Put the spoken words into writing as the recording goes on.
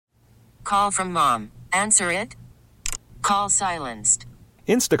call from mom. Answer it. Call silenced.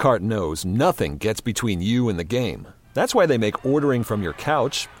 Instacart knows nothing gets between you and the game. That's why they make ordering from your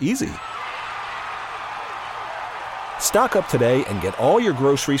couch easy. Stock up today and get all your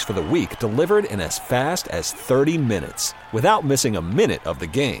groceries for the week delivered in as fast as 30 minutes without missing a minute of the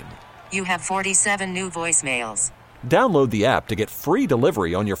game. You have 47 new voicemails. Download the app to get free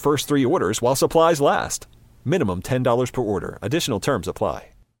delivery on your first 3 orders while supplies last. Minimum $10 per order. Additional terms apply.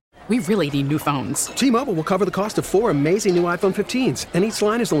 We really need new phones. T-Mobile will cover the cost of 4 amazing new iPhone 15s, and each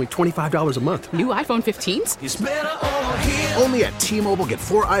line is only $25 a month. New iPhone 15s? It's better over here. Only at T-Mobile, get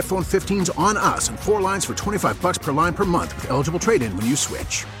 4 iPhone 15s on us and 4 lines for $25 per line per month with eligible trade-in when you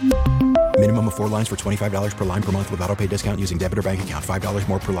switch. Minimum of 4 lines for $25 per line per month with autopay discount using debit or bank account. $5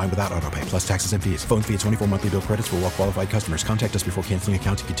 more per line without autopay, plus taxes and fees. Phone fee at 24 monthly bill credits for well-qualified customers. Contact us before canceling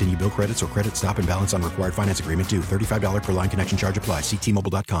account to continue bill credits or credit stop and balance on required finance agreement due. $35 per line connection charge applies. See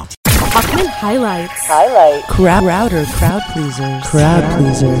T-Mobile.com. Talkman Highlights. Crowder Crowd Pleasers.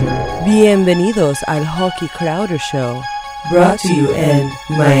 Bienvenidos al Hockey Crowder Show. Brought to you in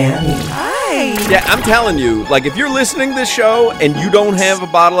Miami. Yeah, I'm telling you, like, if you're listening to this show and you don't have a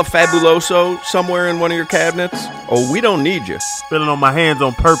bottle of Fabuloso somewhere in one of your cabinets, oh, we don't need you. Spilling on my hands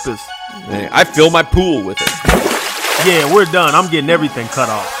on purpose. I fill my pool with it. Yeah, we're done. I'm getting everything cut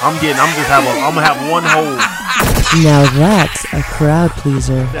off. I'm gonna have one hole. Now that's a crowd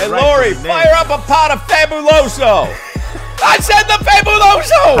pleaser. Hey, Lori, fire up a pot of Fabuloso. I said the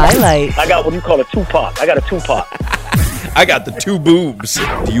Fabuloso. Highlight. I got what you call a two-pot. I got a two-pot. I got the 2 boobs.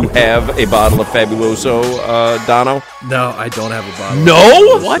 Do you have a bottle of Fabuloso, Dono? No, I don't have a bottle.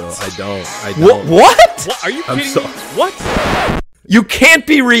 No? Of what? I don't. What? Are you kidding me? What? You can't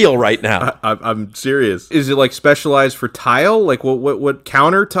be real right now. I'm serious. Is it like specialized for tile? Like what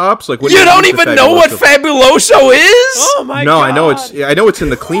countertops? Like what? You don't even know what Fabuloso is? Oh my god! No, I know it's in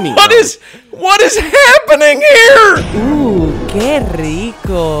the cleaning. What is happening here? Ooh, qué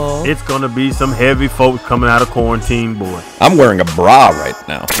rico. It's gonna be some heavy folks coming out of quarantine, boy. I'm wearing a bra right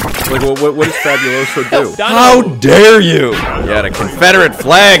now. Like what does Fabuloso do? How dare you? You had a Confederate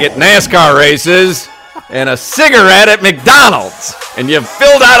flag at NASCAR races and a cigarette at McDonald's, and you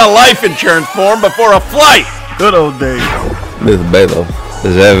filled out a life insurance form before a flight. Good old days. This is Beto.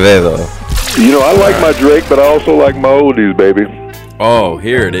 This is Beto. You know, I like my Drake, but I also like my oldies, baby. Oh,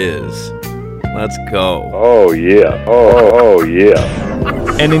 here it is. Let's go. Oh, yeah. Oh, yeah.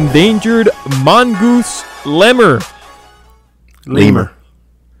 An endangered mongoose lemur.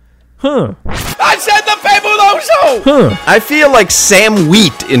 Huh. I said the Fabuloso! Huh. I feel like Sam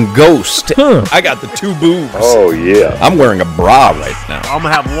Wheat in Ghost. Huh. I got the 2 boobs. Oh, yeah. I'm wearing a bra right now. I'm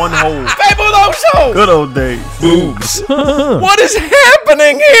gonna have one hole. Fabuloso! Good old days. Boobs. What is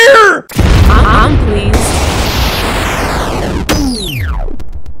happening here? I'm pleased.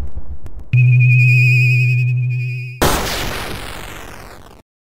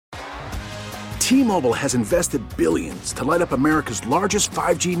 T-Mobile has invested billions to light up America's largest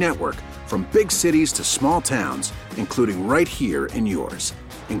 5G network, from big cities to small towns, including right here in yours.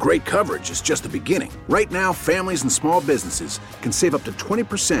 And great coverage is just the beginning. Right now, families and small businesses can save up to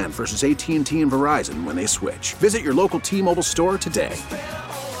 20% versus AT&T and Verizon when they switch. Visit your local T-Mobile store today.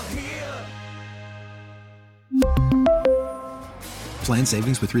 Plan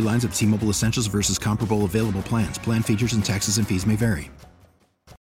savings with 3 lines of T-Mobile Essentials versus comparable available plans. Plan features and taxes and fees may vary.